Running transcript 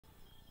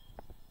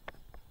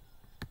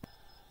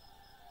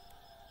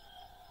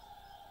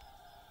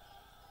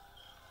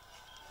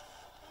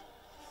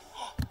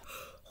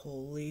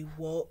Holy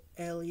Walt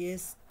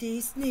Elias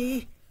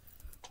Disney.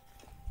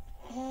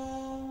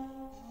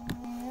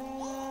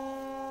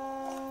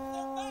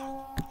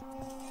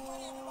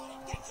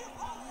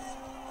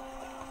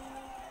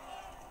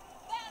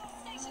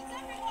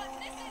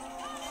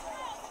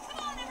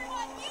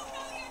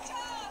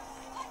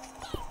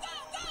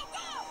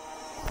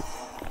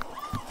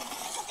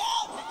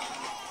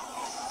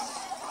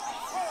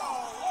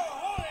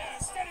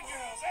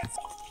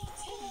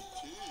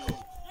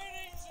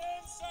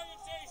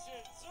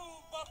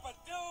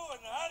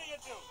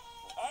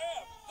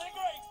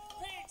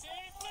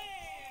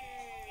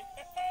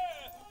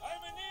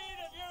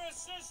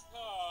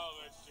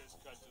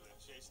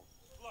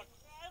 Look,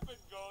 I've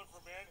been going from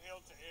anthill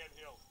to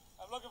anthill.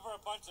 I'm looking for a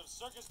bunch of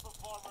circus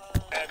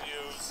performers. Have you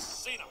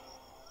seen them?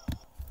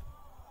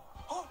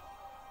 Oh,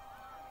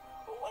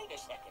 wait a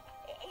second.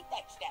 Ain't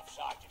that Staff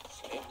Sergeant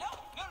Slim? No,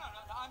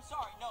 I'm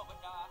sorry, no, but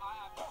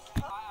I'm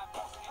be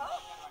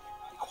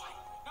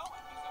quiet. No,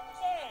 I've never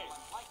seen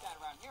anyone like that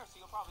around here, so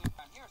you'll probably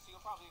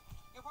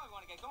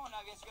want to get going.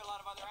 I guess you got a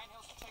lot of other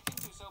anthills to check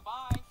into, so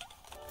bye.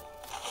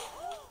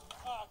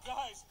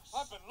 Guys,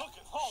 I've been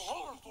looking all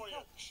over for you.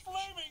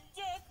 Flaming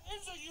Death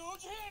is a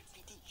huge hit.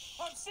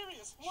 I'm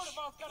serious. Word of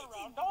mouth got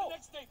around. The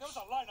next day, there was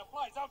a line of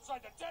flies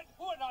outside the tent.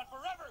 Went on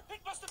forever.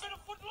 It must have been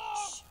a foot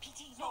long.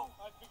 So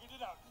I figured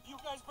it out. You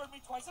guys burn me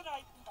twice a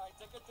night. I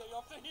take a day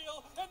off to heal,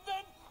 and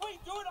then we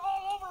do it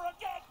all over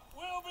again.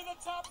 We'll be the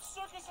top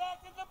circus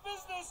act in the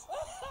business.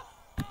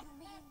 You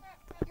mean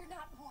you're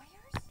not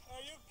warriors?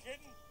 Are you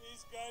kidding?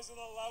 These guys are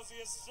the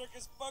lousiest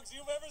circus bugs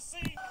you've ever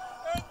seen.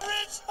 And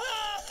rich!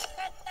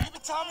 You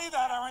mean tell me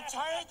that our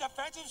entire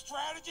defensive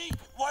strategy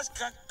was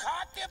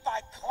concocted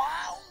by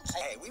clowns?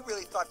 Hey, we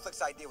really thought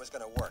Flick's idea was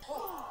gonna work.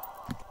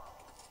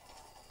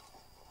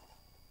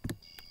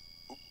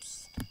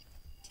 Oops.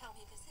 Tell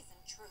me this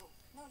isn't true.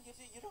 No, you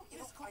don't.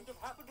 This couldn't have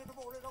happened at a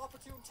more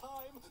inopportune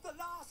time. The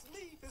last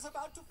leaf is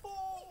about to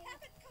fall. We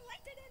haven't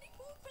collected any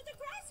food for the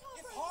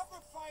grasshoppers. If Harper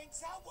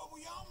finds out what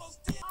we almost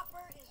did.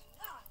 Hopper is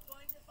not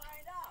going to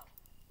find out.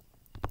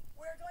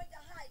 We're going to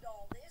hide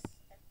all this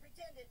and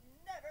pretend it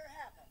never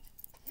happened.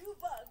 You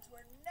bugs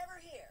were never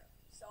here,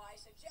 so I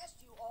suggest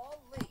you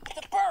all leave.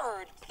 The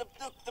bird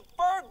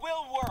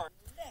will work.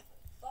 Never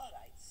thought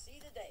I'd see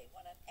the day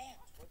when an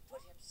ant would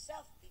put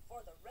himself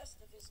before the rest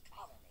of his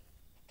colony.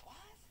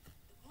 What?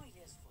 The point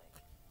is, Flick,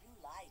 you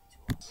lied to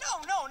us. No,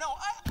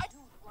 I...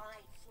 You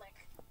lied, Flick.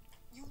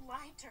 You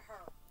lied to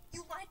her.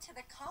 You lied to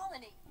the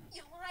colony.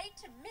 You lied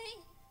to me.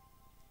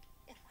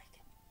 And like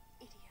an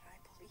idiot, I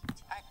believed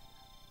you.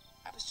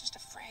 I was just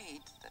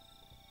afraid that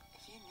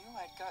if you knew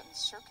I'd gotten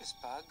circus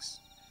bugs,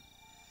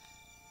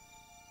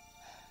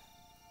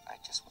 I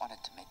just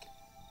wanted to make a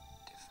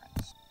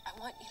difference. I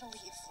want you to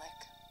leave,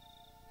 Flick.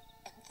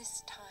 And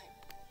this time,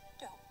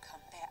 don't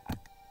come back.